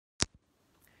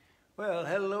Well,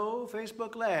 hello,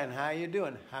 Facebook land. How you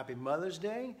doing? Happy Mother's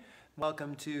Day.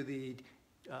 Welcome to the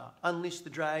Unleash the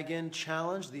Dragon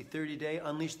Challenge, the 30-day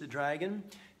Unleash the Dragon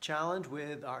Challenge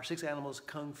with our 6 Animals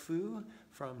Kung Fu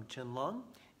from Qianlong.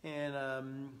 And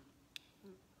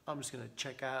I'm just going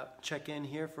to check in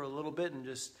here for a little bit and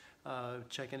just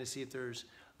check in to see if there's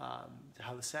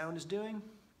how the sound is doing.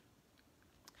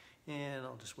 And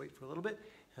I'll just wait for a little bit.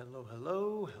 Hello,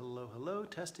 hello, hello, hello,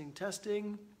 testing,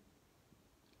 testing.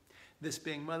 This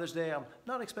being Mother's Day, I'm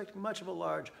not expecting much of a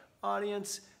large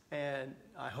audience, and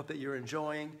I hope that you're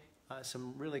enjoying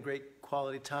some really great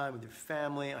quality time with your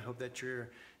family. I hope that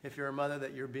if you're a mother,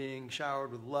 that you're being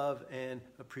showered with love and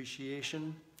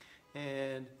appreciation.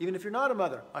 And even if you're not a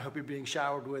mother, I hope you're being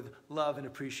showered with love and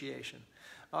appreciation.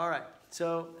 All right,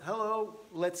 so hello,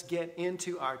 let's get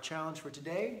into our challenge for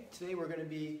today. Today we're going to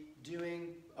be doing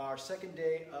our second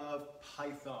day of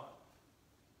Python.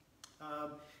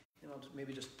 And I'll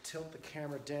maybe just tilt the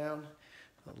camera down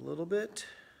a little bit.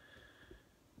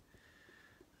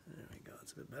 There we go,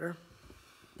 it's a bit better.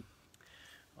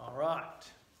 All right.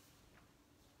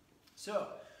 So,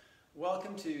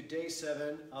 welcome to day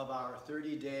 7 of our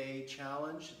 30-day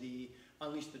challenge, the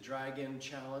Unleash the Dragon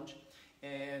Challenge.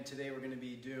 And today we're going to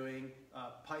be doing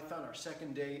Python, our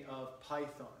second day of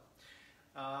Python.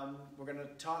 We're going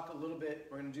to talk a little bit,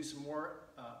 we're going to do some more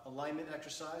alignment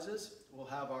exercises. We'll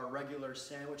have our regular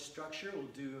sandwich structure. We'll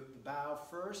do the bow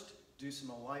first, do some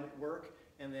alignment work,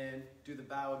 and then do the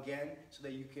bow again so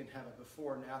that you can have a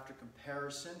before and after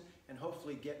comparison and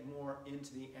hopefully get more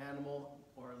into the animal,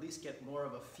 or at least get more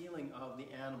of a feeling of the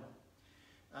animal.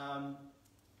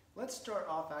 Let's start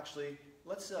off actually,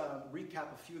 let's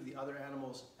recap a few of the other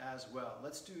animals as well.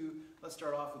 Let's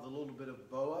start off with a little bit of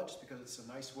boa, just because it's a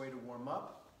nice way to warm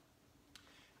up.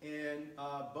 And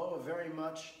boa very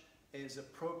much is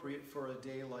appropriate for a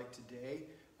day like today.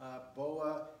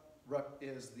 Boa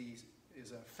is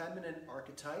a feminine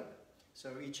archetype. So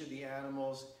each of the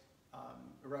animals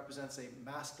represents a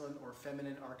masculine or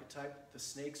feminine archetype. The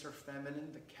snakes are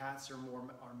feminine, the cats are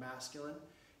masculine,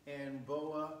 and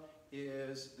boa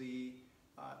is the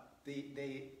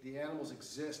animals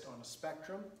exist on a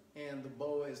spectrum, and the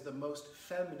boa is the most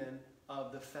feminine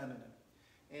of the feminine.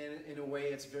 And in a way,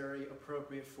 it's very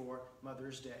appropriate for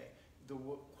Mother's Day. The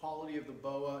quality of the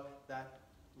boa, that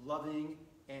loving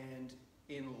and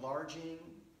enlarging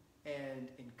and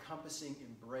encompassing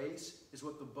embrace, is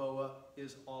what the boa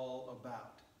is all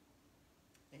about.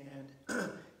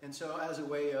 And so, as a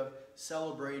way of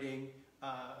celebrating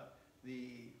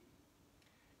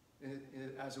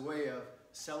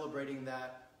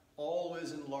that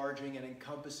always enlarging and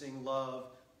encompassing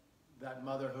love that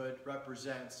motherhood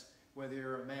represents, whether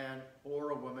you're a man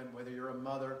or a woman, whether you're a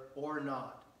mother or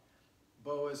not.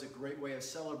 Boa is a great way of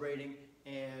celebrating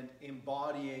and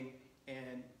embodying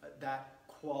that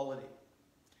quality.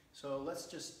 So let's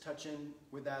just touch in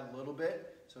with that a little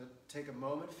bit. So take a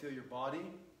moment, feel your body,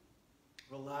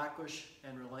 relinquish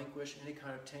any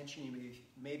kind of tension you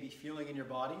may be feeling in your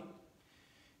body.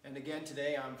 And again,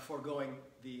 today I'm foregoing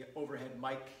the overhead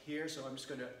mic here, so I'm just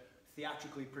going to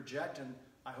theatrically project, and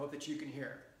I hope that you can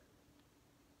hear.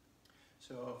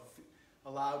 So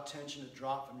allow tension to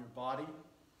drop from your body.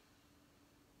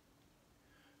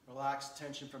 Relax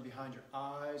tension from behind your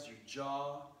eyes, your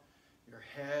jaw, your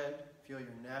head. Feel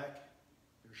your neck,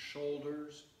 your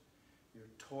shoulders, your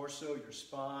torso, your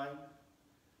spine.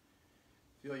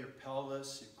 Feel your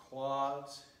pelvis, your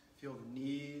quads. Feel the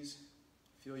knees.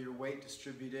 Feel your weight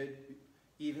distributed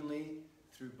evenly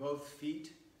through both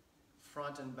feet,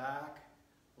 front and back,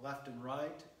 left and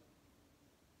right.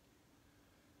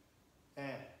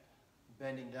 And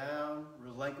bending down,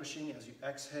 relinquishing as you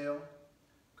exhale.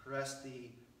 Caress the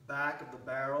back of the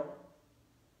barrel.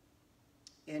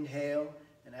 Inhale,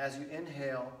 and as you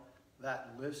inhale,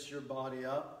 that lifts your body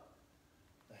up.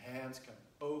 The hands can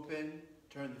open,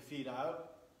 turn the feet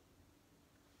out.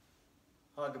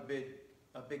 Hug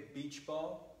a big beach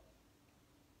ball.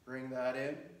 Bring that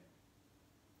in.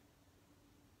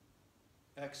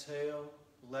 Exhale,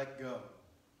 let go.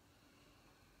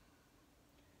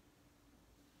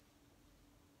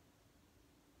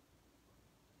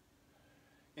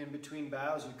 In between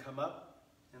bows, you come up,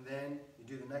 and then you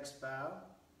do the next bow.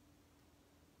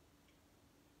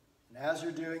 And as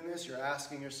you're doing this, you're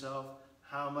asking yourself,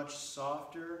 how much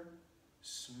softer,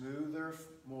 smoother,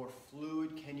 more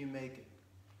fluid can you make it?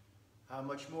 How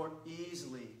much more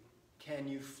easily can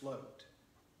you float?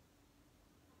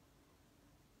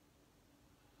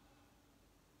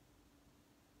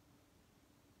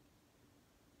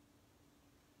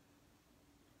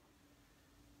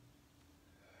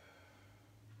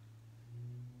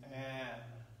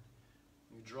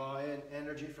 Draw in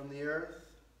energy from the earth.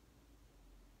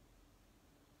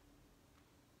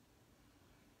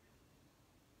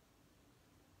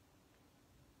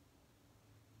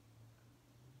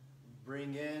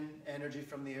 Bring in energy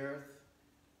from the earth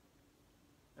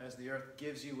as the earth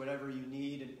gives you whatever you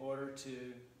need in order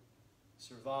to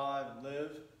survive and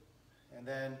live, and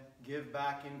then give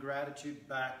back in gratitude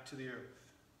back to the earth.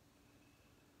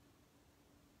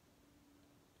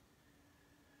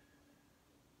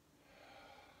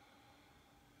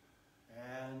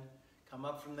 And come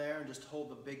up from there and just hold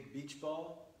the big beach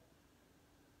ball.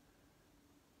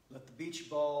 Let the beach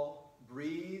ball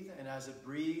breathe, and as it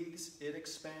breathes, it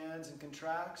expands and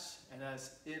contracts, and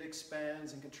as it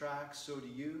expands and contracts, so do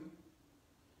you.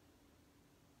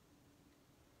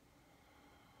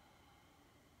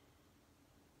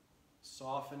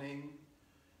 Softening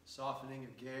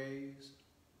your gaze,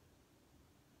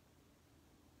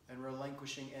 and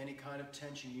relinquishing any kind of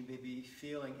tension you may be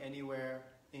feeling anywhere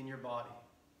in your body.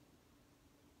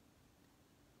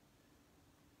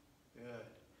 Good.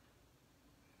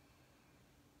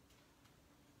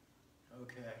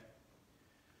 Okay.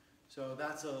 So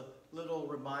that's a little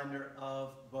reminder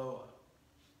of BOA.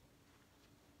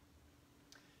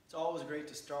 It's always great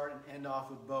to start and end off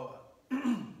with BOA.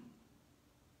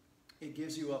 It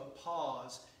gives you a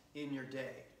pause in your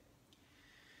day.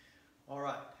 All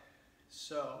right,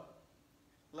 so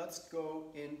let's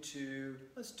do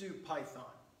Python.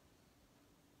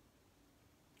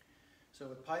 So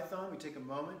with Python, we take a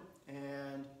moment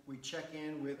and we check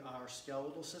in with our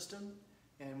skeletal system,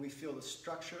 and we feel the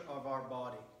structure of our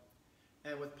body.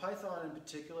 And with Python in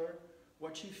particular,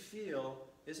 what you feel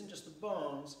isn't just the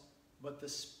bones, but the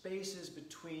spaces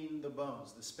between the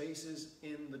bones, the spaces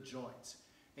in the joints.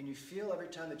 And you feel every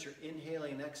time that you're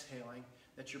inhaling and exhaling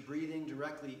that you're breathing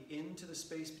directly into the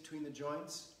space between the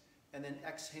joints and then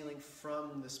exhaling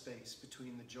from the space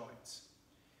between the joints.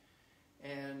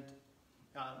 And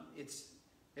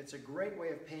it's a great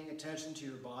way of paying attention to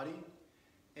your body.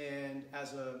 And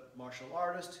as a martial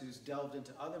artist who's delved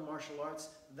into other martial arts,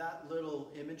 that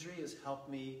little imagery has helped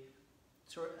me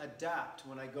sort of adapt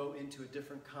when I go into a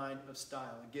different kind of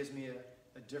style. It gives me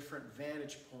a different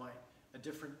vantage point, a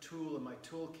different tool in my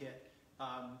toolkit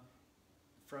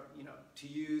to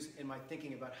use in my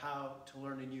thinking about how to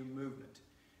learn a new movement.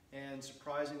 And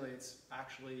surprisingly, it's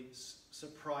actually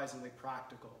surprisingly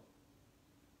practical.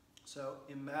 So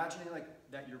imagining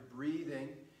that you're breathing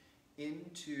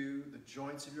into the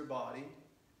joints of your body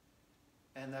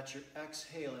and that you're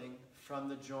exhaling from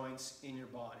the joints in your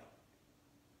body.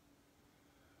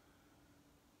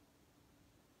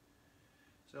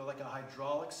 So like a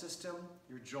hydraulic system,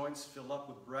 your joints fill up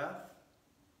with breath.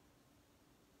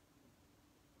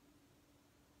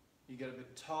 You get a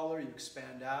bit taller, you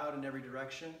expand out in every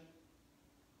direction.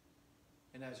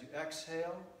 And as you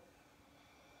exhale,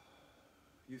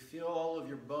 you feel all of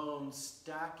your bones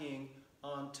stacking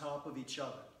on top of each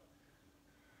other.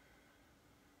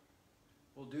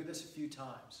 We'll do this a few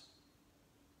times.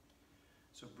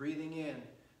 So breathing in,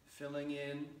 filling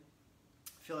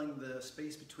the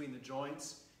space between the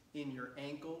joints in your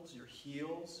ankles, your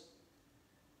heels,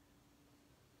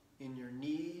 in your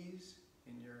knees,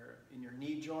 in your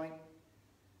knee joint,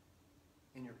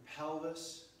 in your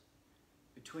pelvis,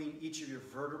 between each of your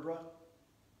vertebrae,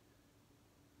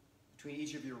 between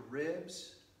each of your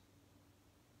ribs,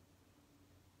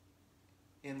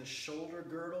 in the shoulder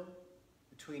girdle,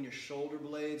 between your shoulder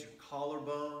blades, your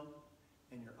collarbone,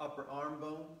 and your upper arm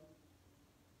bone.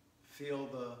 Feel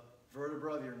the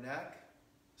vertebra of your neck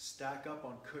stack up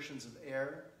on cushions of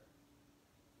air.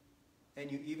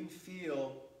 And you even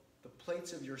feel the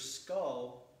plates of your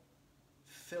skull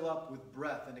fill up with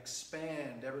breath and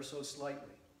expand ever so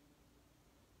slightly.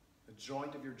 The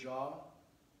joint of your jaw.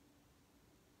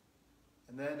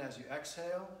 And then as you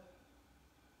exhale,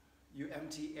 you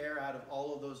empty air out of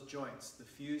all of those joints, the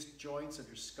fused joints of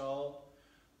your skull,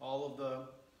 all of the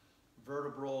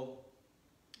vertebral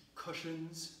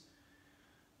cushions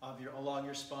along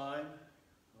your spine,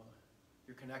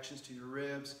 your connections to your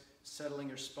ribs, settling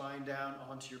your spine down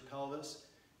onto your pelvis,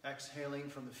 exhaling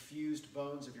from the fused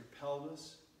bones of your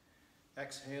pelvis,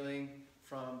 exhaling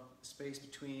from the space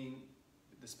between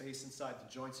the space inside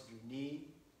the joints of your knee,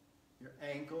 your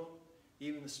ankle,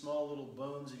 even the small little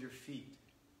bones of your feet.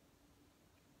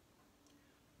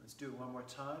 Let's do it one more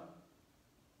time.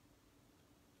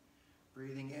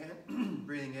 Breathing in,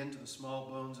 breathing into the small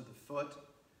bones of the foot,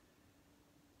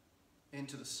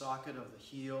 into the socket of the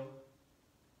heel,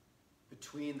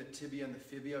 between the tibia and the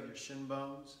fibia of your shin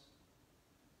bones,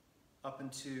 up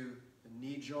into the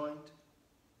knee joint,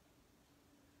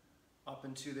 up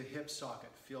into the hip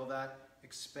socket. Feel that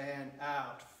expand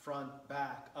out, front,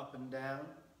 back, up and down.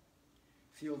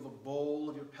 Feel the bowl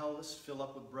of your pelvis fill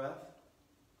up with breath.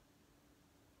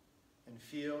 And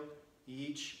feel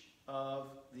each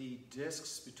of the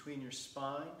discs between your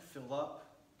spine fill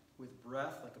up with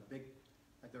breath like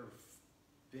they're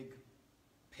big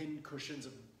pin cushions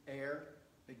of air,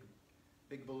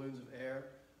 big balloons of air,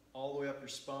 all the way up your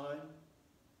spine,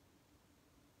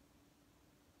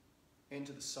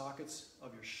 into the sockets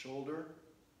of your shoulder.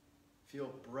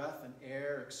 Feel breath and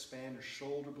air expand your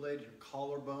shoulder blade, your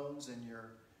collarbones, and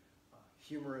your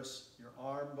your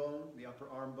arm bone, the upper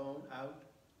arm bone out.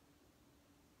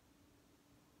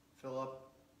 Fill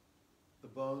up the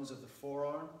bones of the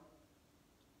forearm,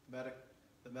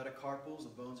 the metacarpals, the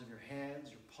bones of your hands,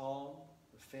 your palm,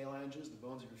 the phalanges, the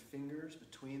bones of your fingers,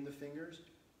 between the fingers,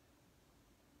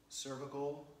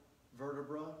 cervical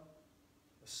vertebra,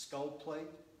 the skull plate,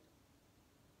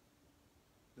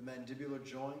 the mandibular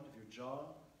joint of your jaw.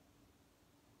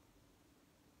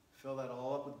 Fill that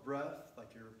all up with breath,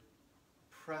 like you're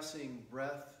pressing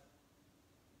breath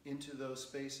into those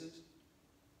spaces.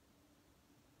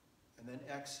 And then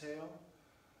exhale.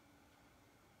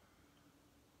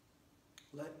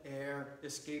 Let air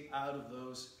escape out of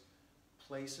those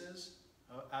places,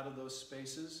 out of those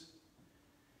spaces,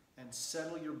 and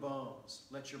settle your bones.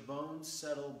 Let your bones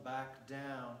settle back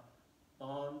down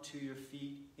onto your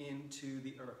feet, into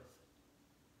the earth.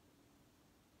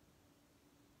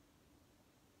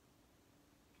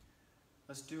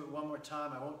 Let's do it one more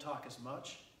time. I won't talk as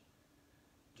much.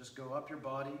 Just go up your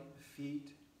body,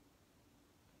 feet,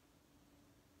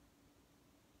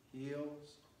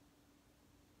 heels,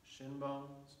 shin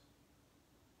bones,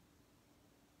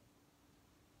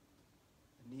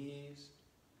 knees,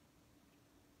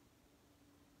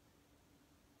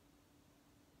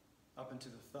 up into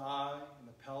the thigh and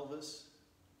the pelvis,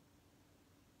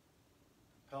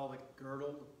 the pelvic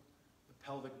girdle, the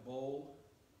pelvic bowl,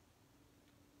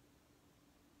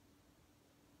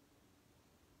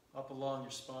 up along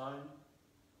your spine.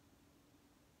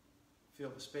 Feel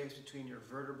the space between your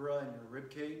vertebra and your rib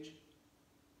cage.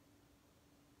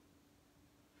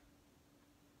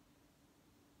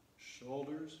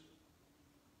 Shoulders,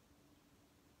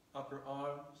 upper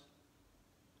arms,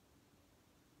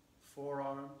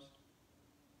 forearms,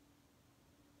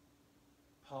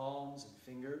 palms and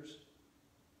fingers,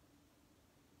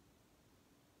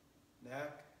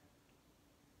 neck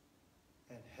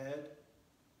and head,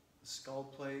 the skull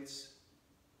plates,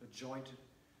 the joint,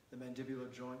 the mandibular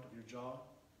joint of your jaw.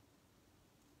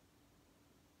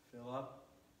 Fill up.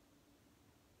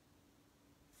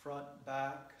 Front,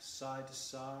 back, side to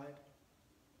side,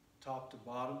 top to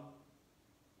bottom.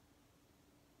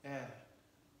 And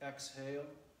exhale.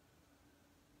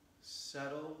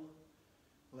 Settle.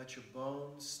 Let your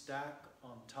bones stack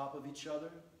on top of each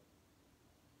other.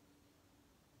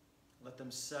 Let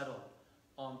them settle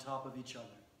on top of each other.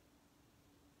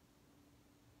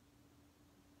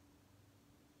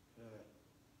 Good.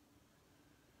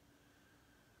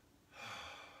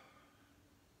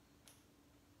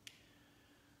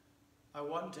 I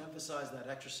want to emphasize that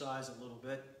exercise a little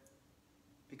bit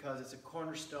because it's a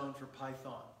cornerstone for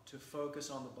Python, to focus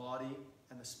on the body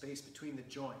and the space between the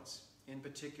joints in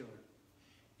particular.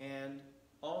 And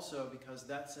also because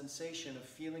that sensation of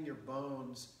feeling your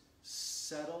bones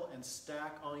settle and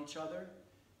stack on each other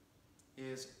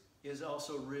is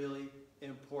also really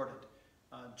important.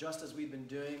 Just as we've been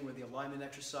doing with the alignment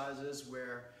exercises,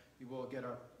 where we will get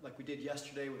our, like we did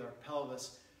yesterday with our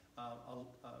pelvis,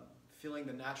 feeling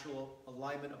the natural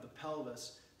alignment of the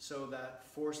pelvis so that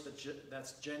force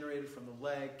that's generated from the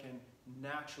leg can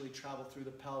naturally travel through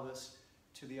the pelvis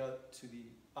to the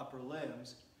upper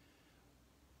limbs.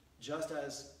 Just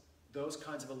as those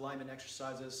kinds of alignment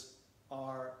exercises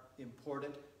are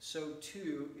important, so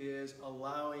too is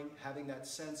having that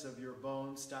sense of your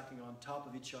bones stacking on top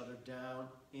of each other down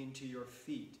into your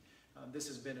feet. This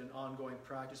has been an ongoing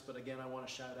practice, but again, I want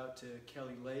to shout out to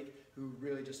Kelly Lake, who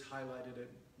really just highlighted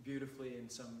it beautifully in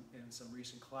some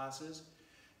recent classes.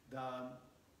 That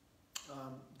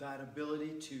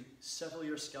ability to settle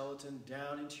your skeleton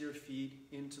down into your feet,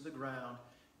 into the ground,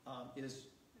 is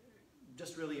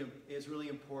really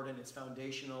important. It's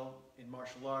foundational in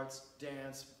martial arts,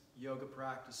 dance, yoga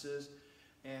practices,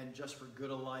 and just for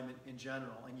good alignment in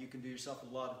general. And you can do yourself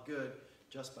a lot of good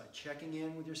just by checking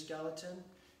in with your skeleton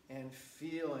and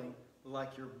feeling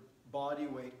like your body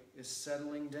weight is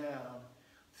settling down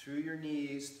through your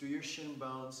knees, through your shin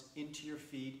bones, into your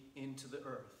feet, into the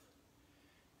earth.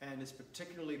 And it's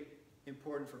particularly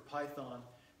important for Python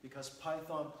because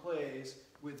Python plays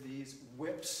with these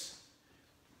whips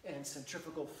and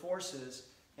centrifugal forces,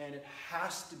 and it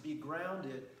has to be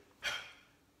grounded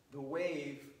the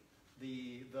wave,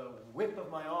 the whip of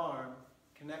my arm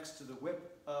connects to the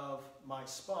whip of my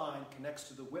spine, connects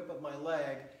to the whip of my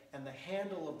leg, and the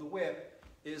handle of the whip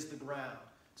is the ground.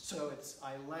 So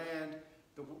I land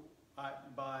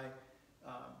by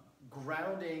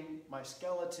grounding my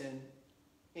skeleton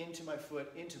into my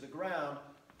foot, into the ground.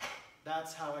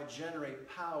 That's how I generate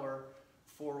power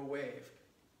for a wave.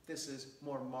 This is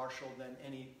more martial than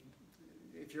any,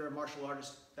 if you're a martial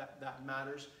artist, that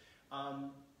matters.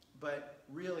 But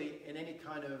really, in any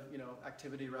kind of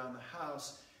activity around the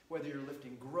house, whether you're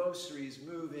lifting groceries,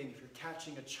 moving, if you're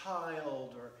catching a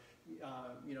child, or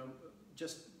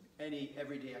just any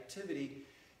everyday activity,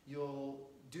 you'll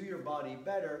do your body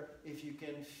better if you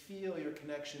can feel your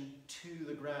connection to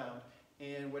the ground.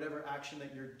 And whatever action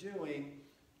that you're doing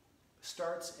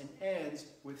starts and ends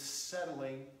with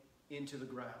settling into the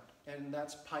ground. And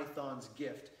that's Python's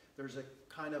gift. There's a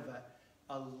kind of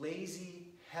a lazy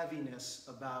heaviness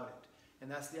about it. And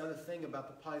that's the other thing about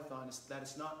the Python, is that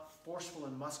it's not forceful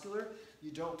and muscular.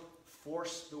 You don't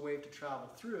force the wave to travel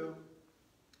through.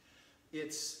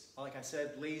 It's, like I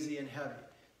said, lazy and heavy.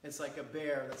 It's like a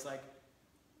bear that's like,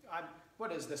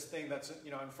 what is this thing that's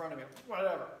in front of me?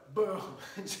 Whatever. Boom.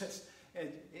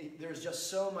 There's just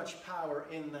so much power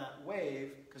in that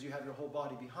wave, because you have your whole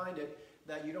body behind it,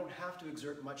 that you don't have to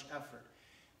exert much effort.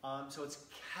 So it's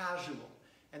casual.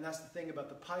 And that's the thing about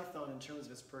the Python in terms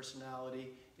of its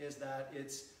personality, is that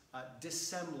it's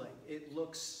dissembling. It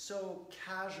looks so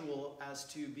casual as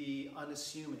to be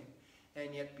unassuming.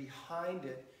 And yet behind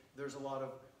it, there's a lot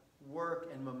of work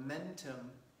and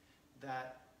momentum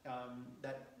that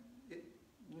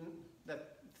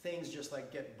things just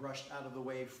like get brushed out of the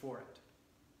way for it.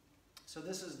 So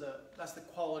that's the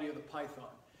quality of the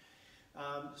Python.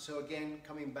 So again,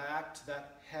 coming back to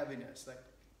that heaviness, that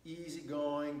easy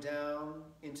going down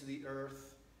into the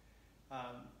earth,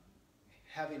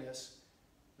 heaviness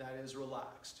that is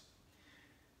relaxed.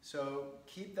 So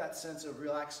keep that sense of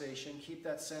relaxation, keep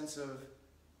that sense of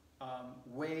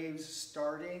waves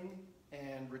starting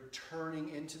and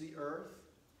returning into the earth.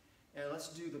 And let's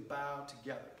do the bow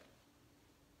together.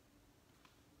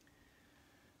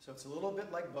 So it's a little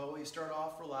bit like bow. You start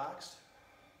off relaxed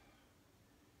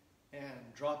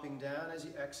and dropping down as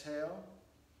you exhale.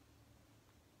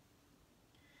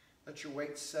 Let your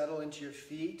weight settle into your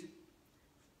feet,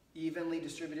 evenly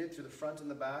distributed through the front and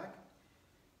the back.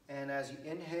 And as you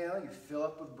inhale, you fill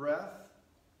up with breath.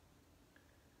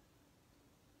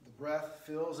 The breath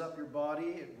fills up your body.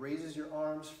 It raises your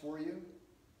arms for you.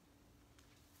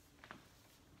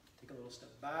 Take a little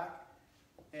step back,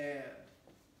 and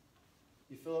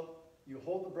you fill up, you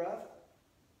hold the breath,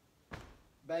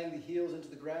 bang the heels into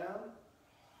the ground.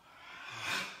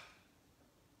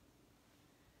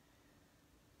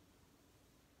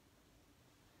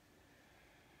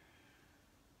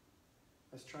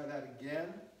 Let's try that again.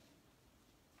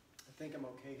 I think I'm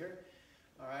okay here.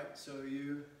 All right, so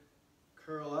you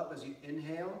curl up as you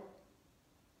inhale.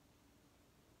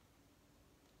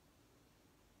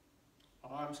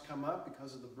 Arms come up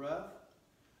because of the breath.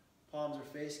 Palms are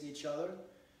facing each other.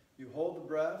 You hold the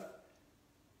breath.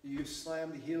 You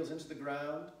slam the heels into the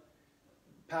ground,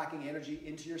 packing energy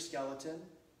into your skeleton.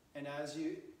 And after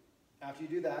you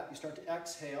do that, you start to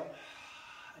exhale.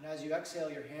 And as you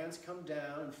exhale, your hands come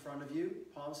down in front of you,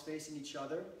 palms facing each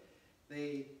other.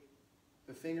 The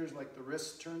fingers, like the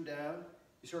wrists, turn down.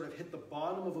 You sort of hit the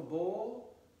bottom of a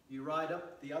bowl. You ride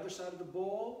up the other side of the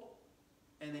bowl.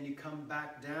 And then you come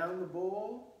back down the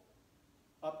bowl,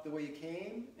 up the way you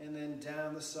came, and then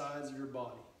down the sides of your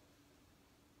body,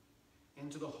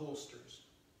 into the holsters.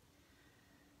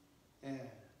 And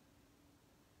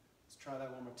let's try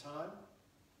that one more time.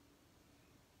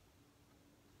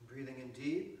 Breathing in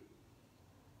deep.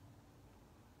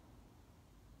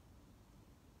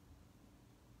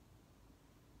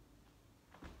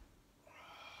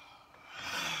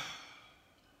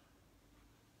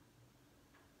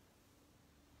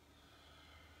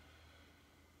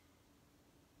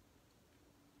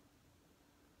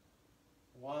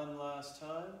 One last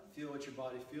time. Feel what your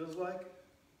body feels like.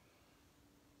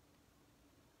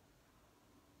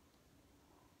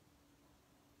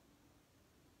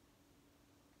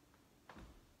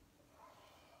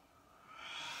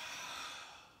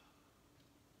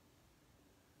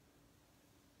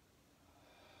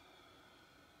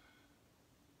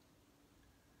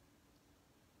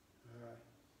 All right.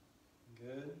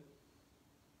 Good.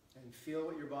 And feel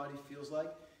what your body feels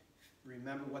like.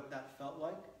 Remember what that felt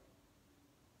like.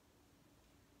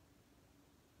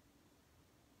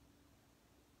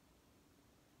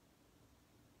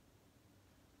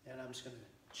 And I'm just going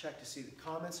to check to see the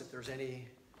comments, if there's any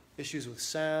issues with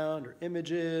sound or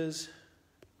images.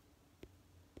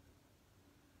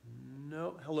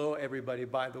 hello everybody,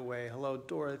 by the way. Hello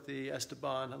Dorothy,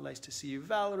 Esteban, nice to see you.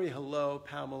 Valerie, hello.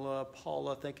 Pamela,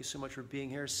 Paula, thank you so much for being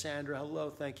here. Sandra, hello,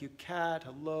 thank you. Kat,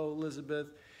 hello. Elizabeth,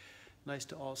 nice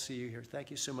to all see you here.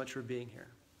 Thank you so much for being here.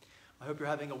 I hope you're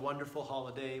having a wonderful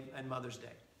holiday and Mother's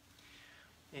Day.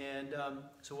 And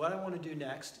so what I want to do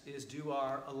next is do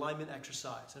our alignment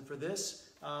exercise. And for this,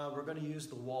 we're going to use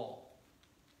the wall.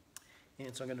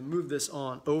 And so I'm going to move this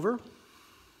on over.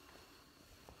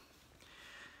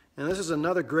 And this is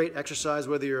another great exercise,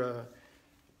 whether you're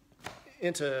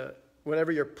into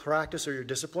whatever your practice or your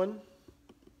discipline.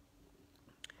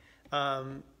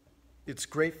 It's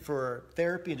great for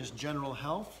therapy and just general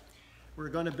health. We're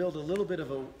going to build a little bit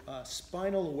of a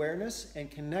spinal awareness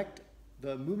and connect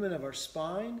the movement of our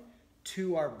spine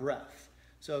to our breath.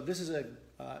 So this is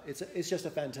it's just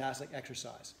a fantastic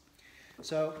exercise.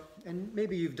 So, and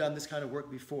maybe you've done this kind of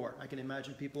work before. I can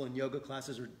imagine people in yoga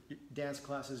classes or dance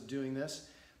classes doing this.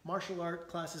 Martial art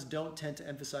classes don't tend to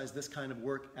emphasize this kind of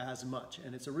work as much,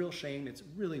 and it's a real shame. It's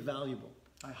really valuable.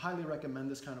 I highly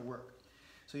recommend this kind of work.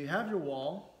 So you have your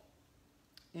wall,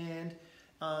 and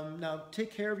now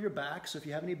take care of your back. So if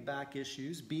you have any back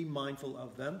issues, be mindful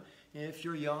of them. If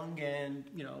you're young and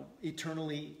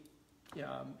eternally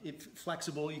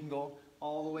flexible, you can go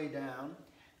all the way down.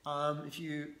 If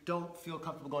you don't feel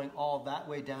comfortable going all that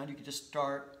way down, you can just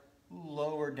start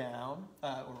lower down,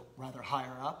 or rather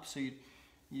higher up. So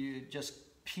you just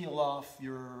peel off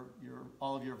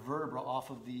all of your vertebra off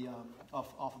of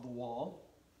the wall.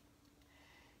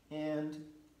 And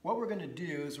what we're going to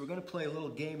do is we're going to play a little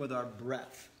game with our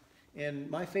breath. And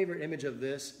my favorite image of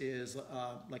this is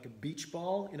like a beach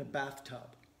ball in a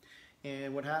bathtub.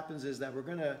 And what happens is that we're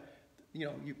going to, you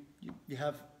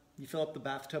fill up the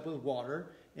bathtub with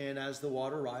water, and as the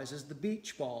water rises, the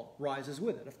beach ball rises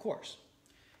with it, of course.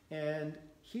 And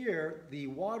here, the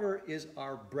water is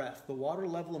our breath. The water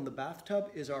level in the bathtub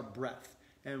is our breath.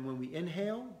 And when we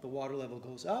inhale, the water level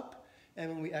goes up, and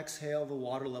when we exhale, the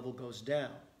water level goes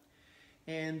down.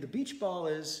 And the beach ball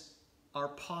is our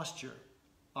posture.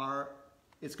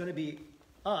 It's going to be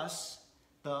us,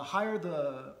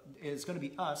 it's going to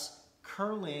be us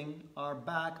curling our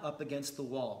back up against the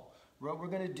wall. What we're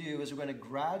going to do is we're going to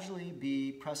gradually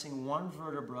be pressing one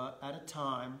vertebra at a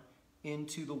time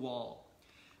into the wall.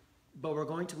 But we're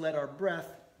going to let our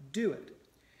breath do it.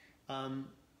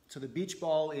 So the beach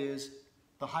ball is,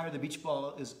 the higher the beach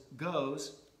ball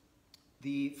goes,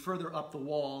 the further up the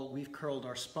wall we've curled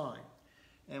our spine.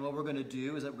 And what we're going to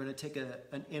do is that we're going to take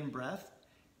an in-breath,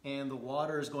 and the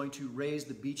water is going to raise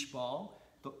the beach ball.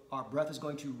 Our breath is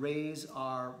going to raise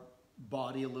our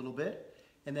body a little bit.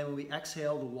 And then when we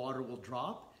exhale, the water will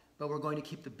drop. But we're going to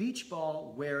keep the beach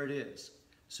ball where it is.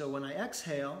 So when I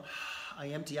exhale, I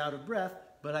empty out of breath,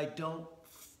 but I don't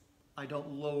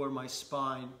lower my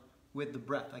spine with the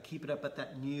breath. I keep it up at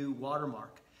that new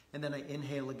watermark. And then I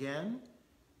inhale again.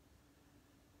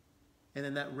 And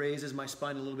then that raises my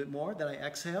spine a little bit more. Then I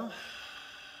exhale.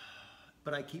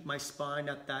 But I keep my spine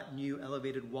at that new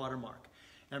elevated watermark.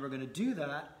 And we're going to do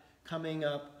that coming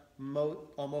up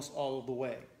almost all of the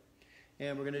way.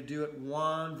 And we're going to do it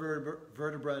one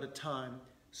vertebra at a time,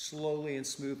 slowly and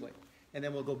smoothly. And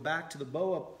then we'll go back to the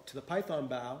python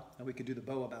bow, and we could do the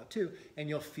boa bow too, and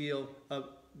you'll feel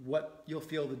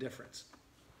the difference.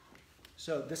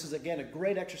 So this is, again, a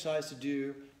great exercise to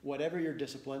do whatever your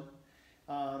discipline,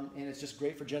 and it's just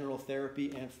great for general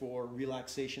therapy and for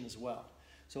relaxation as well.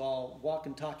 So I'll walk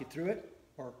and talk you through it,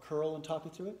 or curl and talk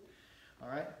you through it. All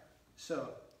right, so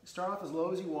start off as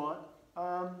low as you want.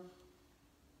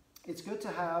 It's good to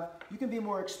have, you can be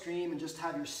more extreme and just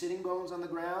have your sitting bones on the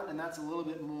ground, and that's a little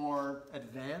bit more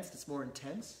advanced, it's more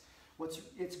intense.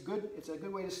 It's a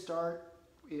good way to start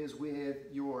is with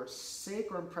your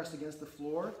sacrum pressed against the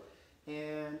floor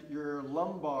and your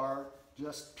lumbar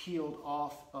just peeled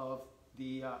off of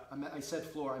the, I said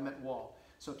floor, I meant wall.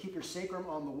 So keep your sacrum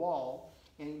on the wall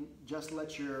and just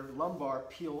let your lumbar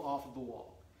peel off of the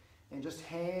wall. And just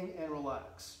hang and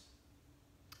relax.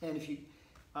 And if you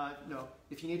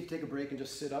need to take a break and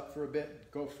just sit up for a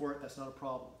bit, go for it, that's not a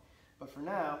problem. But for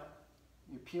now,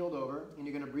 you're peeled over, and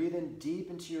you're going to breathe in deep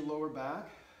into your lower back.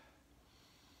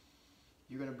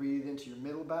 You're going to breathe into your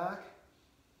middle back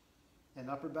and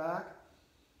upper back.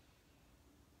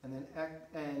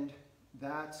 And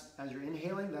that's, as you're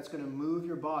inhaling, that's going to move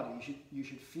your body. You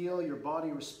should feel your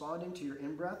body responding to your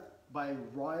in-breath by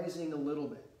rising a little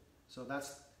bit. So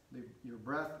that's, your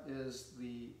breath is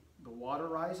the water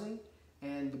rising,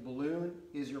 and the balloon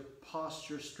is your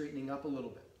posture straightening up a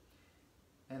little bit.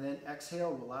 And then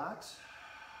exhale, relax.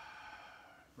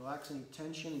 Relax any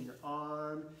tension in your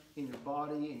arm, in your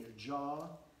body, in your jaw.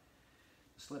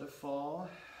 Just let it fall.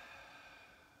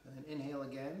 And then inhale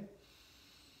again.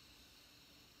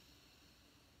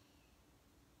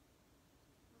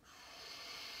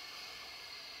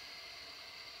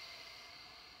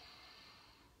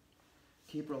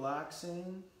 Keep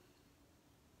relaxing.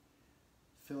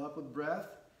 Fill up with breath.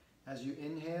 As you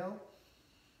inhale,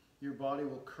 your body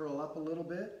will curl up a little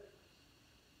bit.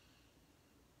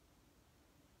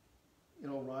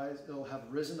 It'll rise, it'll have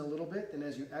risen a little bit. And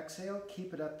as you exhale,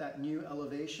 keep it at that new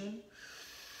elevation.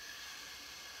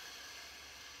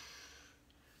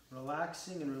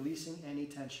 Relaxing and releasing any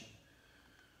tension.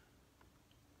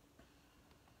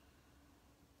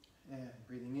 And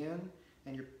breathing in,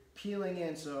 and you're peeling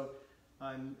in. So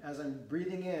as I'm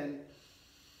breathing in,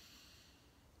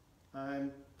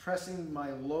 I'm pressing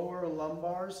my lower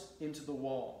lumbars into the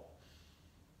wall.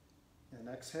 And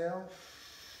exhale.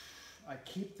 I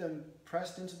keep them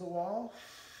pressed into the wall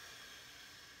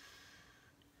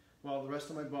while the rest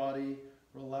of my body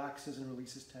relaxes and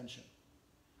releases tension.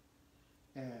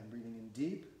 And breathing in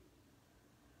deep.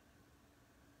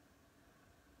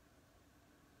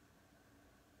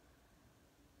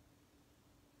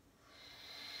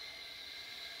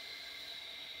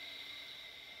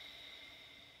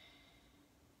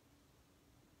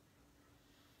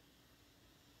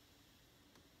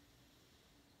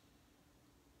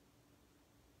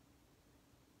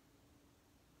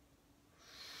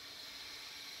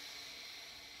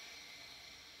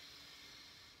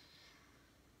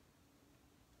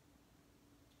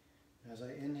 As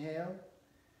I inhale,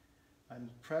 I'm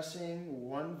pressing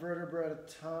one vertebra at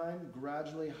a time,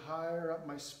 gradually higher up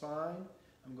my spine.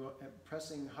 I'm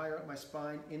pressing higher up my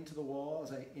spine into the wall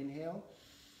as I inhale.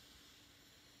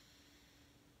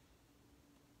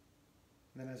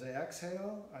 And then as I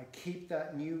exhale, I keep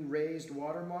that new raised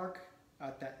watermark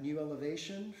at that new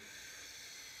elevation.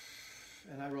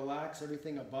 And I relax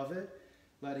everything above it,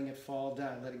 letting it fall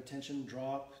down, letting tension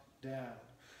drop down.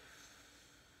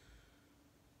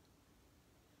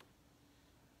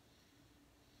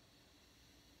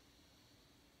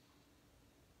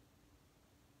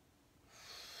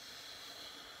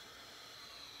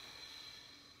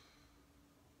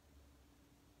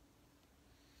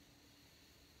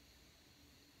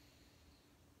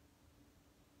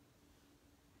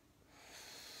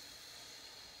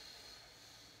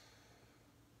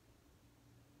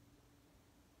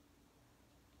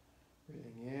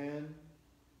 Breathing in,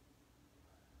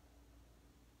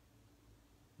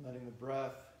 letting the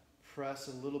breath press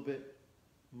a little bit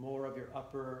more of your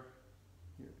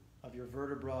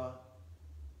vertebra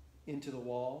into the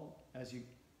wall as you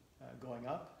going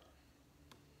up.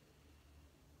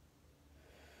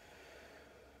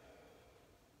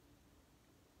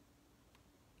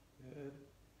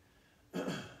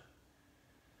 Good.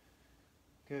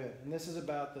 Good. And this is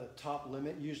about the top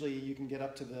limit. Usually you can get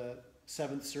up to the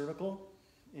 7th cervical,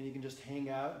 and you can just hang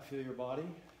out and feel your body,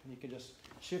 and you can just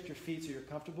shift your feet so you're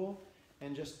comfortable,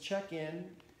 and just check in.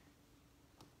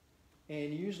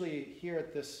 And usually here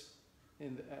at this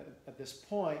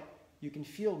point, you can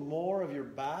feel more of your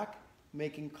back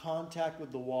making contact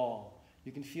with the wall.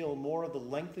 You can feel more of the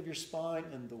length of your spine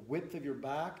and the width of your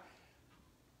back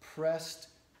pressed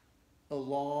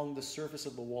along the surface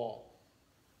of the wall.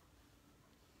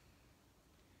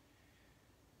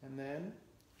 And then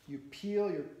you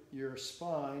peel your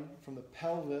spine from the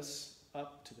pelvis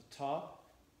up to the top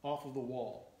off of the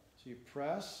wall. So you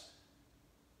press,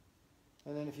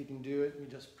 and then if you can do it, you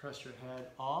just press your head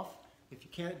off. If you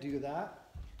can't do that,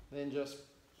 then just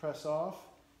press off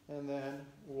and then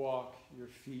walk your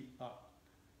feet up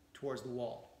towards the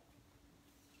wall.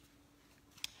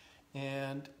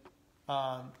 And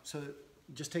so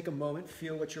just take a moment,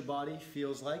 feel what your body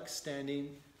feels like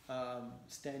standing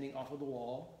off of the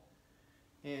wall.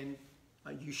 And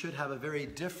you should have a very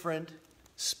different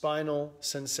spinal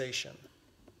sensation.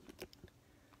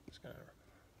 Just going to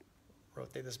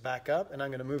rotate this back up, and I'm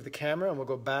going to move the camera, and we'll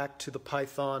go back to the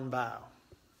python bow.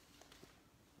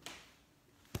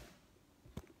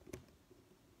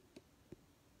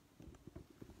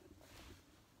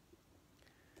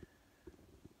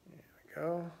 There we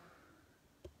go.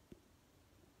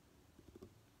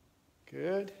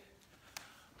 Good.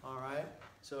 All right.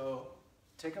 So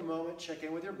take a moment, check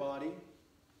in with your body.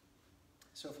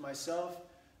 So for myself,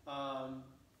 I'm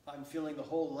feeling the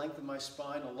whole length of my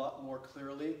spine a lot more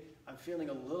clearly. I'm feeling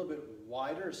a little bit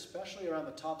wider, especially around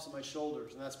the tops of my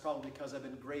shoulders, and that's probably because I've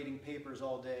been grading papers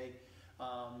all day,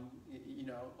 on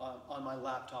my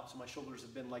laptop, so my shoulders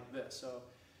have been like this. So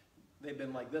they've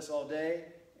been like this all day,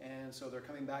 and so they're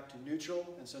coming back to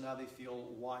neutral, and so now they feel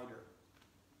wider.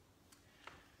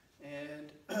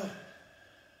 And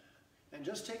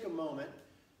just take a moment,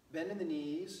 bend in the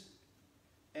knees,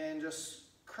 and just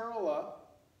curl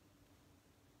up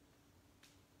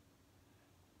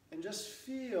and just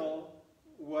feel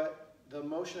what the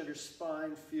motion of your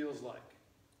spine feels like.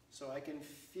 So I can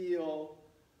feel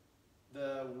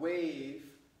the wave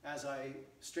as I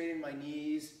straighten my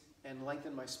knees and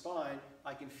lengthen my spine.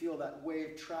 I can feel that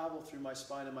wave travel through my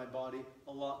spine and my body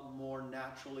a lot more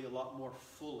naturally, a lot more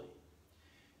fully.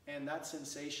 And that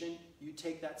sensation, you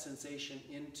take that sensation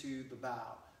into the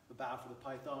bow for the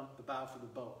python, the bow for the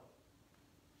boa.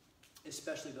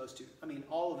 Especially those two. I mean,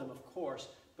 all of them, of course,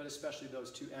 but especially those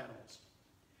two animals.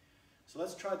 So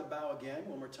let's try the bow again,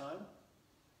 one more time.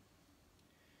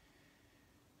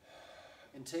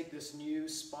 And take this new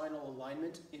spinal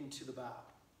alignment into the bow.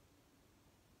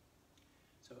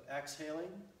 So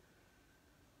exhaling.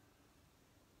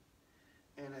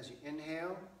 And as you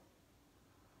inhale,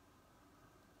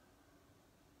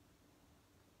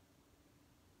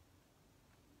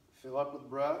 fill up with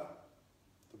breath.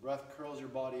 The breath curls your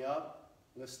body up,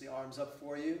 lifts the arms up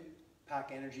for you,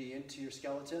 pack energy into your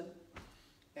skeleton,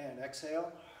 and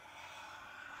exhale.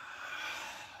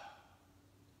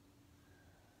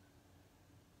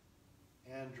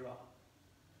 And drop.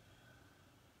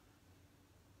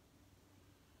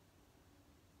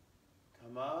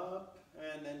 Come up,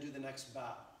 and then do the next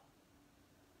bow.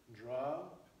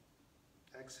 Drop,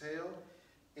 exhale,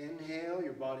 inhale,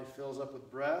 your body fills up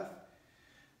with breath.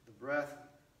 The breath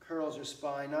curls your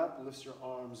spine up, lifts your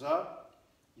arms up.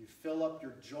 You fill up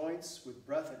your joints with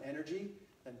breath and energy,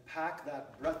 then pack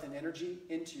that breath and energy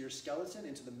into your skeleton,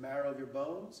 into the marrow of your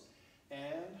bones,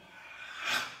 and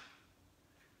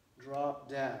drop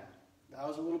down. That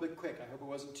was a little bit quick. I hope it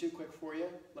wasn't too quick for you.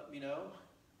 Let me know.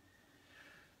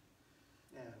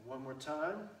 And one more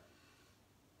time.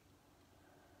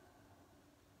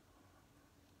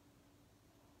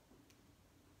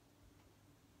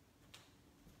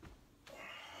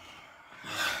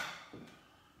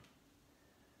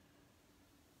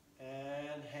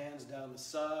 And hands down the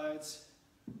sides.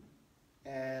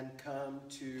 And come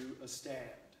to a stand.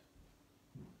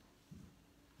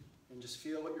 And just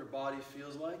feel what your body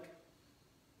feels like.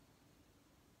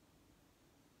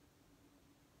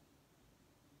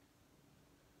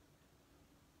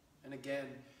 And again,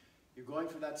 you're going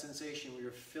for that sensation where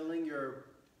you're filling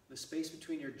the space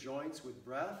between your joints with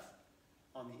breath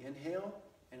on the inhale,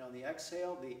 and on the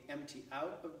exhale, the empty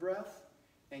out of breath,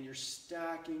 and you're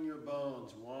stacking your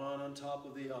bones one on top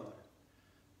of the other.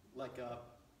 Like a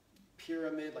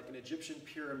pyramid, like an Egyptian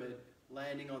pyramid,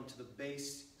 landing onto the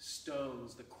base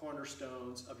stones, the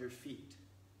cornerstones of your feet.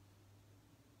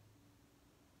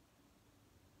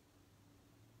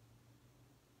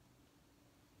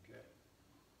 Good.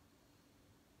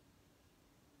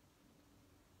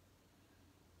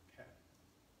 Okay.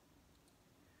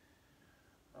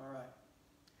 All right.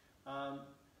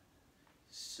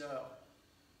 So,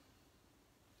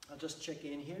 I'll just check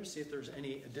in here, see if there's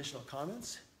any additional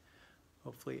comments.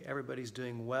 Hopefully everybody's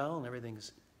doing well and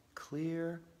everything's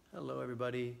clear. Hello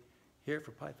everybody, here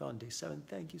for Python Day 7.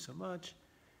 Thank you so much.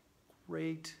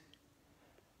 Great.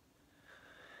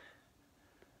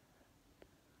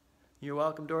 You're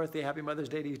welcome, Dorothy. Happy Mother's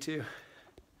Day to you too.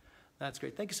 That's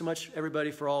great. Thank you so much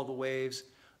everybody for all the waves.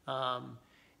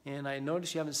 And I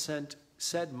noticed you haven't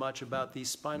said much about these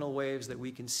spinal waves that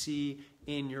we can see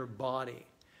in your body.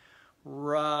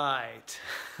 Right.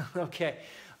 Okay.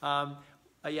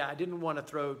 Yeah, I didn't want to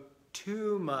throw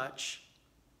too much.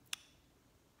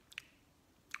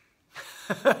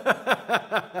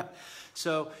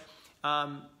 So,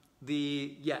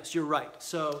 yes, you're right.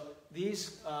 So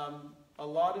these, a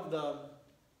lot of them,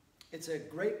 it's a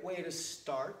great way to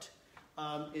start,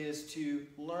 is to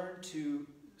learn to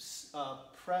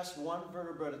press one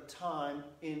vertebra at a time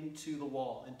into the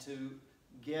wall and to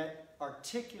get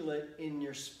articulate in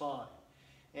your spine.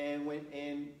 And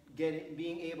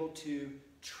being able to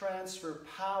transfer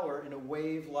power in a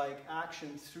wave-like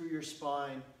action through your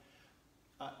spine.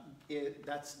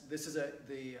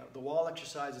 The wall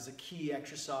exercise is a key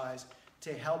exercise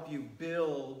to help you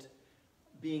build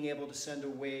being able to send a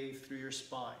wave through your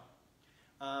spine.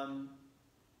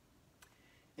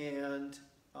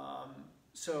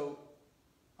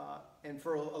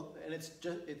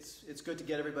 It's good to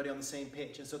get everybody on the same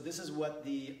page. And so this is what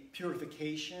the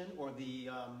purification or the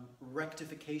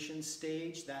rectification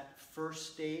stage, that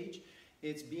first stage,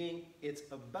 it's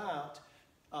about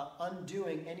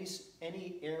undoing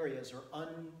any areas, or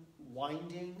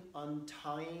unwinding,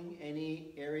 untying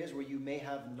any areas where you may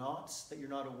have knots that you're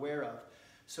not aware of,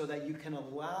 so that you can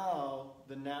allow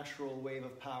the natural wave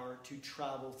of power to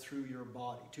travel through your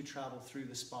body, to travel through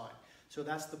the spine. So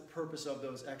that's the purpose of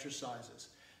those exercises.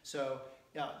 So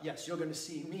yes, you're going to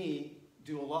see me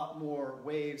do a lot more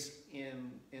waves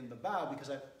in the bow because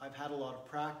I've had a lot of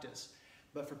practice.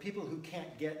 But for people who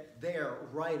can't get there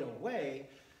right away,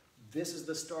 this is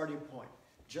the starting point.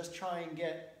 Just try and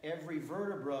get every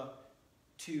vertebra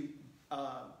to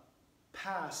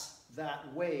pass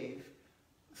that wave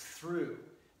through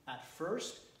at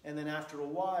first, and then after a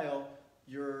while,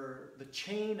 the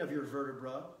chain of your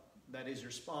vertebra, that is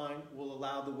your spine, will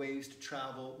allow the waves to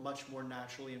travel much more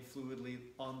naturally and fluidly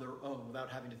on their own without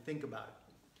having to think about it.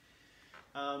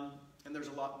 And there's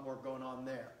a lot more going on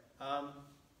there.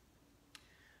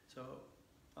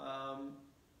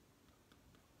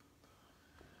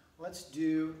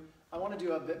 I want to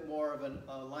do a bit more of an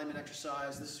alignment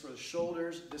exercise. This is for the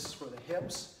shoulders, this is for the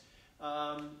hips.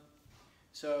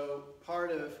 So part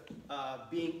of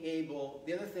being able,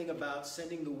 the other thing about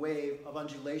sending the wave of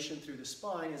undulation through the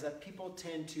spine is that people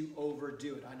tend to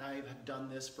overdo it. And I have done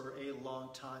this for a long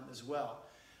time as well.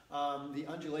 The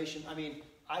undulation, I mean,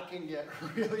 I can get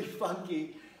really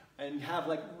funky and have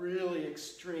like really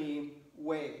extreme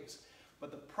waves.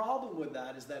 But the problem with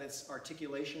that is that it's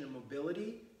articulation and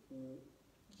mobility.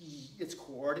 It's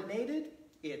coordinated,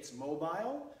 it's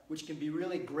mobile, which can be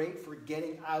really great for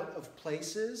getting out of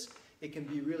places. It can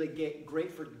be really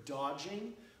great for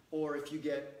dodging, or if you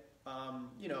get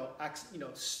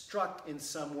struck in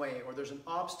some way, or there's an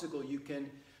obstacle, you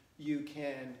can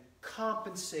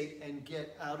compensate and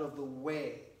get out of the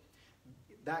way.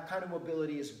 That kind of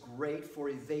mobility is great for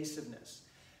evasiveness.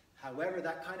 However,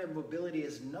 that kind of mobility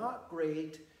is not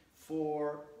great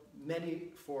for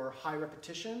high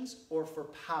repetitions or for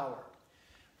power.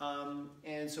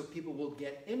 And so people will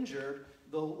get injured.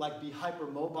 They'll like be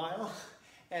hypermobile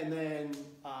and then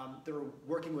they're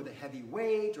working with a heavy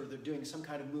weight or they're doing some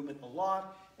kind of movement a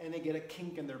lot and they get a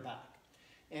kink in their back.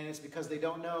 And it's because they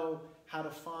don't know how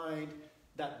to find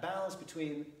that balance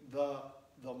between the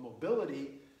mobility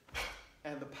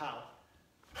and the power.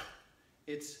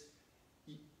 It's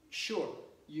sure,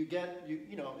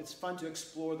 it's fun to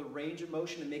explore the range of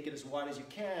motion and make it as wide as you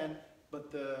can,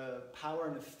 but the power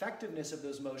and effectiveness of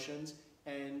those motions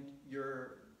and the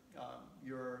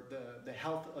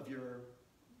health of your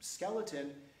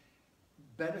skeleton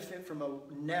benefit from a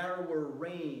narrower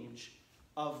range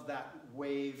of that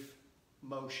wave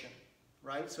motion,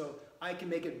 right? So I can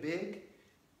make it big,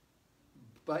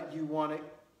 but you want to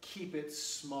keep it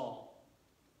small.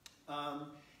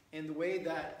 And the way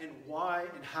that and why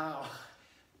and how,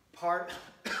 part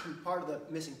of the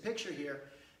missing picture here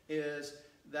is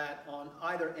that on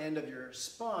either end of your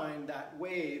spine, that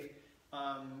wave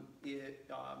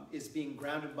is being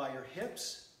grounded by your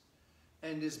hips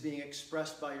and is being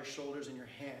expressed by your shoulders and your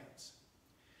hands.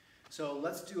 So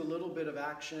let's do a little bit of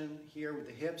action here with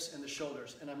the hips and the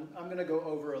shoulders. And I'm going to go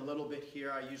over a little bit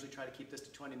here. I usually try to keep this to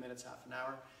 20 minutes, half an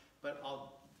hour, but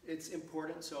it's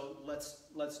important, so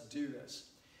let's do this.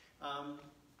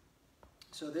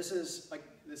 So this is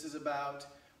about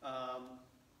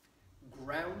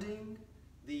grounding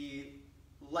the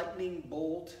lightning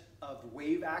bolt of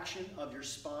wave action of your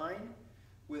spine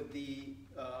with the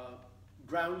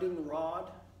grounding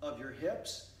rod of your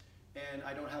hips. And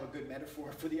I don't have a good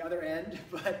metaphor for the other end,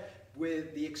 but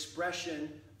with the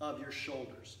expression of your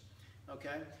shoulders.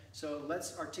 Okay? So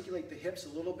let's articulate the hips a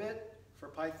little bit for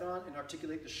Python and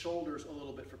articulate the shoulders a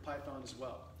little bit for Python as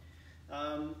well.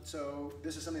 So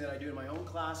this is something that I do in my own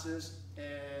classes,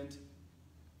 and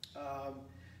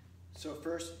so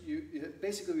first,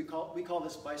 basically we call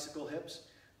this bicycle hips,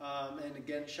 and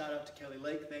again, shout out to Kelly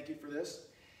Lake, thank you for this.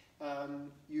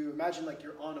 You imagine like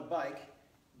you're on a bike,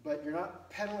 but you're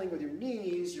not pedaling with your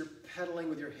knees, you're pedaling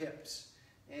with your hips.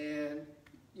 And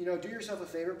do yourself a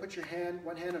favor, put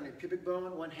one hand on your pubic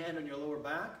bone, one hand on your lower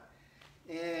back,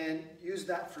 and use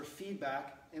that for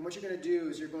feedback. And what you're going to do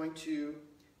is you're going to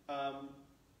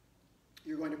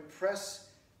press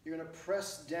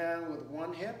down with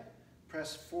one hip,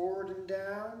 press forward and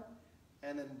down,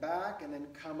 and then back, and then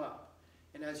come up.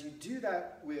 And as you do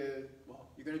that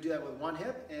you're going to do that with one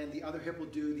hip, and the other hip will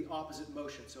do the opposite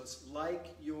motion. So it's like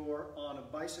you're on a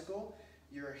bicycle.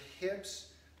 Your hips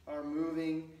are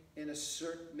moving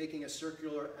making a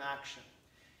circular action.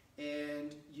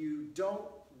 And you don't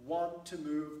want to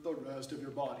move the rest of your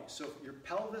body. So your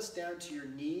pelvis down to your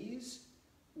knees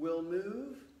will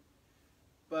move,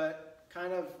 but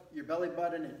kind of your belly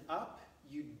button and up,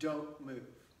 you don't move.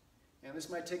 And this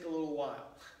might take a little while.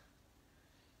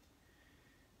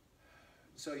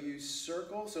 So you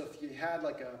circle, so if you had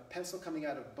like a pencil coming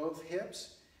out of both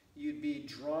hips, you'd be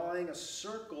drawing a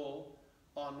circle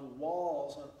on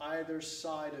walls on either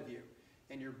side of you.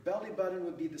 And your belly button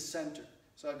would be the center.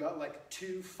 So I've got like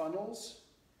two funnels,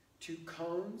 two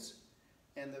cones,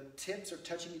 and the tips are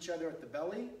touching each other at the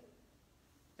belly.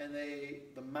 and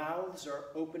the mouths are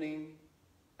opening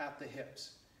at the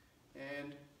hips.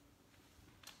 And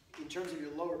in terms of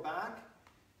your lower back,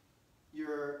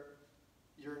 you're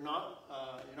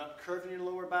not curving your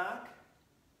lower back,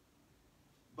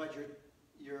 but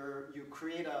you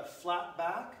create a flat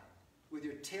back with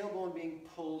your tailbone being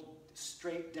pulled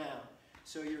straight down.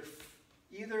 So you're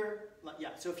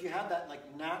so if you have that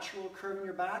like natural curve in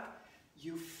your back,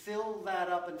 you fill that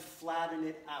up and flatten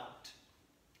it out.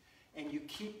 And you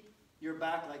keep your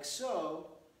back like so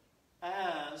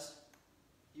as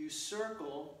you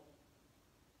circle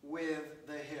with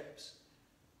the hips.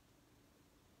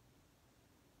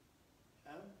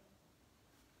 Okay?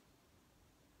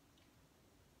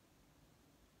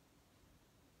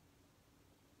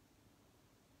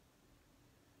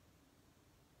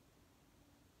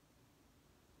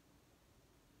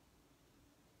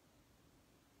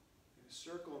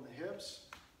 Circle in the hips.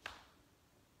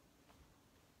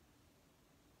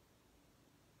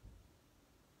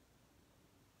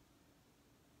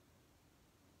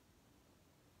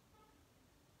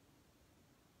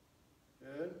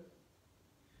 Good.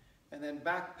 And then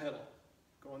back pedal.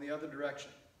 Go in the other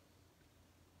direction.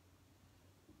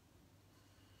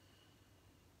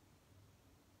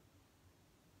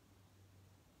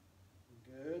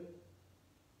 Good.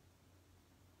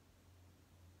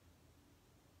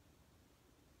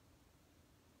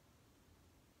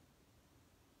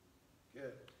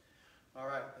 Good. All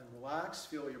right, then relax.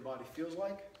 Feel what your body feels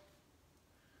like.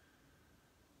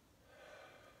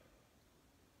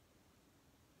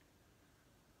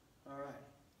 All right.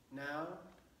 Now,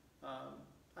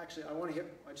 actually,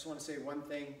 I just want to say one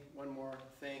more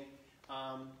thing.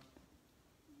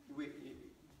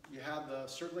 You have the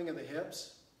circling of the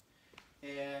hips,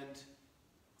 and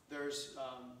there's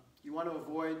you want to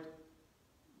avoid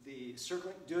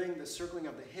doing the circling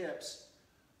of the hips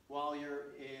while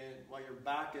your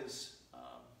back is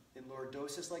in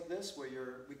lordosis like this, where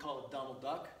we call it Donald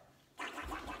Duck.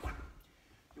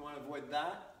 You want to avoid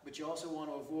that, but you also want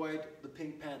to avoid the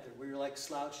Pink Panther, where you're like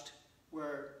slouched,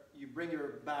 where you bring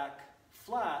your back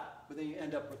flat, but then you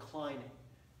end up reclining,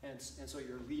 and so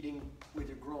you're leading with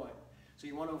your groin. So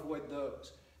you want to avoid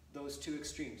those two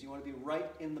extremes. You want to be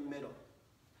right in the middle.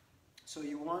 So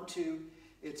you want to,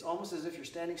 it's almost as if you're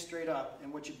standing straight up,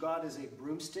 and what you've got is a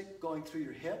broomstick going through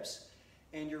your hips,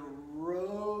 and you're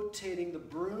rotating the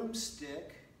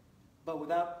broomstick, but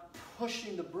without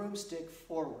pushing the broomstick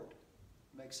forward.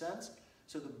 Make sense?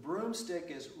 So the broomstick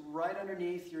is right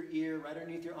underneath your ear, right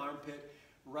underneath your armpit,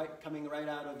 coming right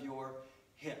out of your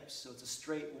hips. So it's a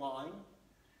straight line,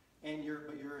 and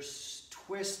you're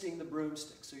twisting the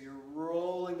broomstick. So you're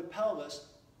rolling the pelvis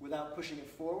without pushing it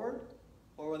forward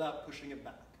or without pushing it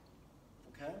back.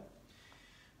 Okay?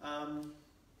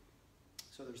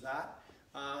 So there's that.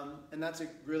 And that's a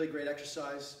really great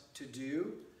exercise to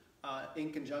do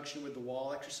in conjunction with the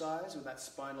wall exercise, with that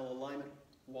spinal alignment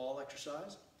wall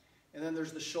exercise. And then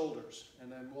there's the shoulders.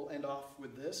 And then we'll end off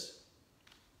with this.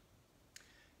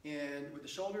 And with the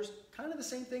shoulders, kind of the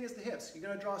same thing as the hips. You're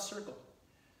going to draw a circle.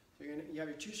 So you have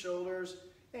your two shoulders,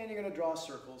 and you're going to draw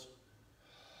circles.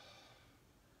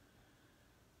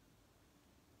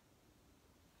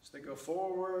 So they go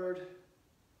forward,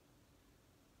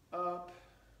 up,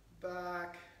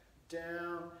 back,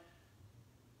 down,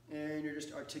 and you're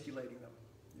just articulating them.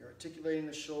 You're articulating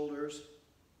the shoulders.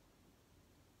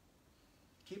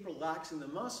 Keep relaxing the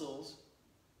muscles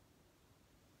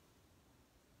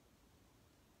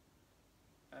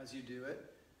as you do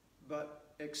it,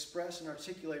 but express and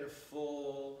articulate a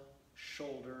full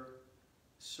shoulder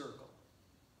circle.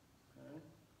 Okay?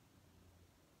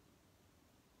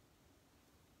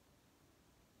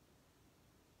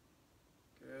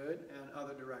 Good, and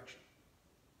other direction.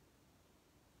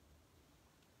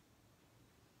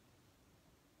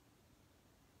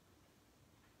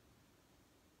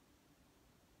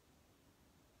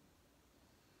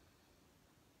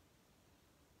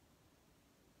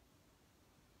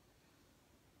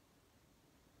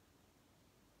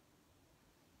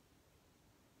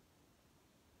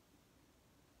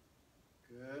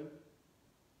 Good.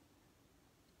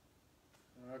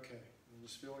 Okay, and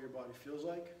just feel what your body feels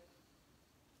like.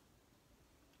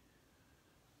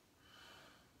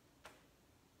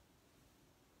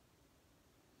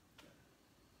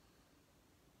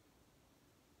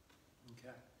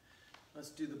 Okay, let's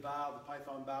do the bow, the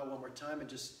python bow one more time, and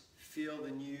just feel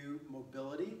the new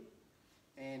mobility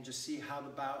and just see how the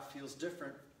bow feels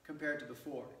different compared to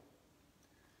before.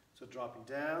 So dropping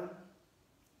down.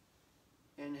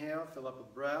 Inhale, fill up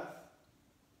with breath.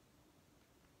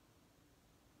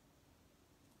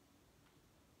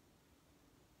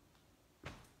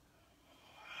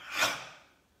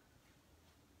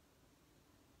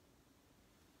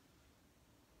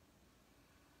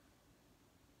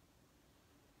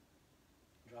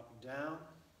 dropping down.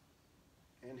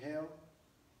 Inhale.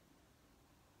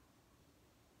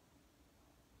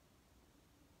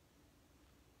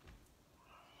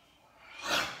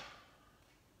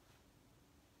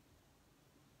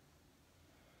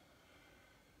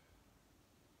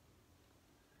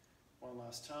 One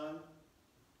last time.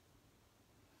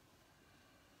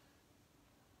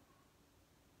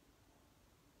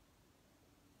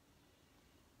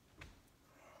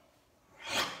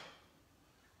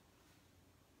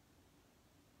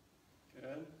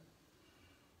 Good.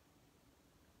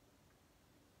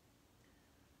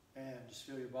 And just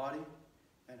feel your body,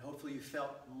 and hopefully you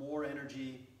felt more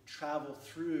energy travel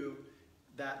through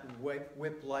that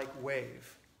whip-like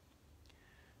wave.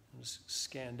 Just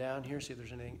scan down here, see if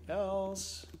there's anything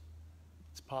else.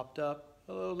 It's popped up.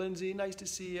 Hello, Lindsay. Nice to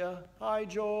see you. Hi,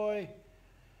 Joy.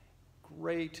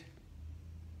 Great.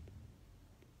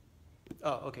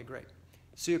 Oh, okay, great.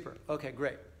 Super. Okay,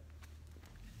 great.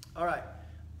 All right.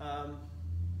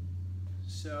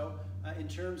 In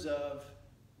terms of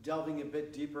delving a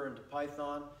bit deeper into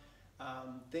Python,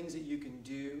 things that you can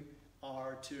do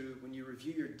are to, when you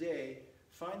review your day,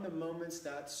 find the moments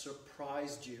that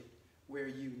surprised you, where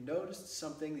you noticed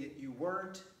something that you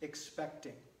weren't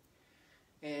expecting,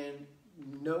 and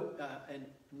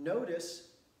notice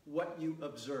what you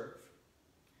observe.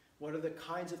 What are the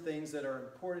kinds of things that are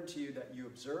important to you that you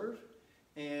observe,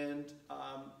 and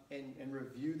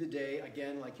review the day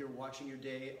again, like you're watching your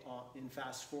day in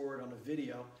fast forward on a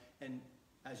video, and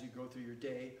as you go through your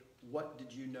day, what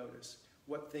did you notice?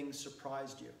 What things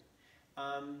surprised you?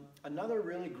 Another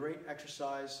really great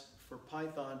exercise for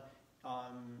Python,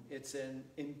 it's an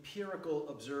empirical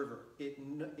observer.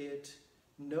 It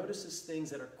notices things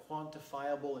that are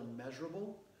quantifiable and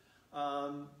measurable.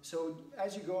 So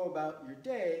as you go about your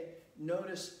day,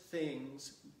 notice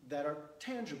things that are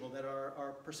tangible, that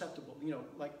are perceptible, you know,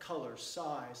 like color,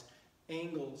 size,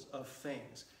 angles of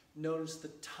things. Notice the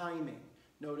timing.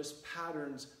 Notice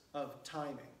patterns of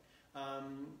timing.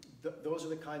 Those are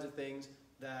the kinds of things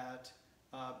that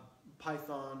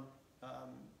Python,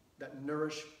 that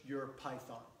nourish your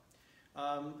Python.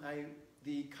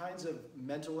 The kinds of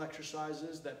mental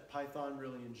exercises that Python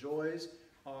really enjoys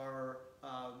are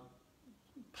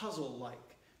puzzle-like.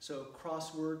 So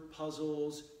crossword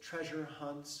puzzles, treasure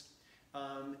hunts.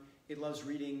 It loves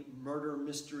reading murder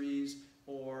mysteries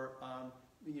or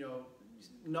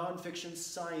nonfiction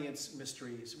science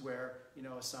mysteries, where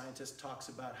a scientist talks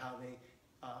about how they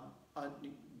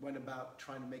went about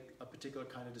trying to make a particular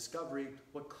kind of discovery,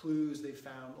 what clues they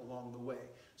found along the way.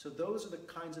 So those are the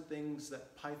kinds of things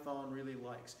that Python really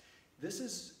likes. This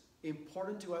is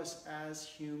important to us as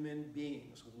human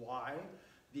beings. Why?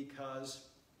 Because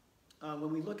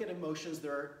when we look at emotions,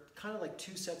 there are kind of like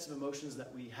two sets of emotions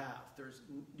that we have.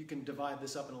 You can divide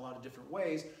this up in a lot of different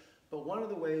ways, but one of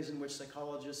the ways in which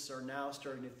psychologists are now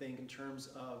starting to think in terms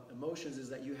of emotions is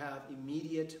that you have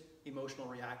immediate emotional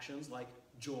reactions like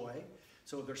joy.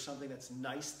 So there's something that's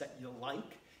nice that you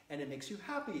like and it makes you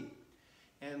happy.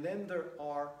 And then there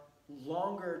are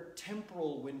longer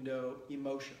temporal window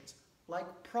emotions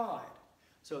like pride.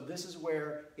 So this is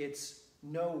where it's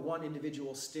no one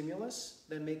individual stimulus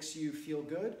that makes you feel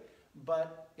good,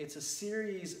 but it's a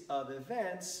series of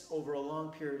events over a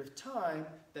long period of time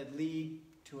that lead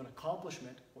to an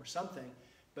accomplishment or something,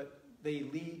 but they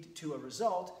lead to a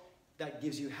result that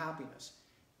gives you happiness.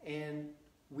 And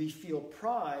we feel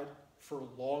pride for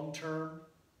long-term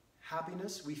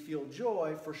happiness. We feel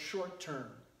joy for short-term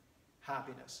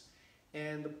happiness.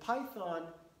 And the Python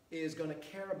is going to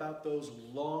care about those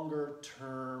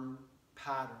longer-term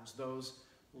patterns, those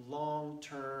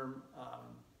long-term,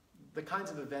 the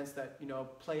kinds of events that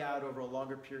play out over a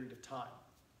longer period of time.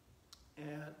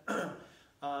 And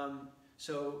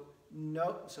so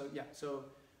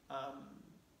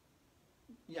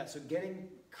getting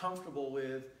comfortable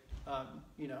with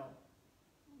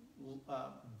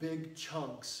big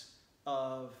chunks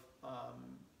of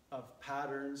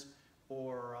patterns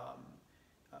or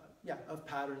of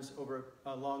patterns over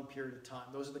a long period of time.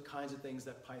 Those are the kinds of things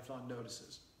that Python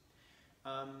notices.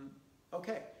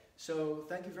 Okay, so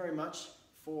thank you very much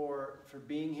for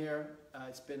being here.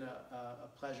 It's been a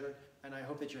pleasure, and I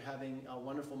hope that you're having a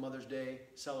wonderful Mother's Day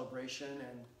celebration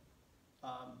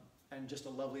and just a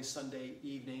lovely Sunday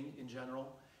evening in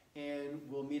general. And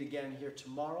we'll meet again here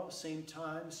tomorrow, same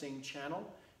time, same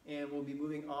channel, and we'll be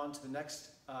moving on to the next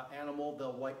animal, the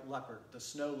white leopard, the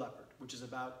snow leopard, which is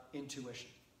about intuition.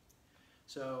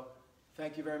 So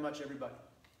thank you very much, everybody.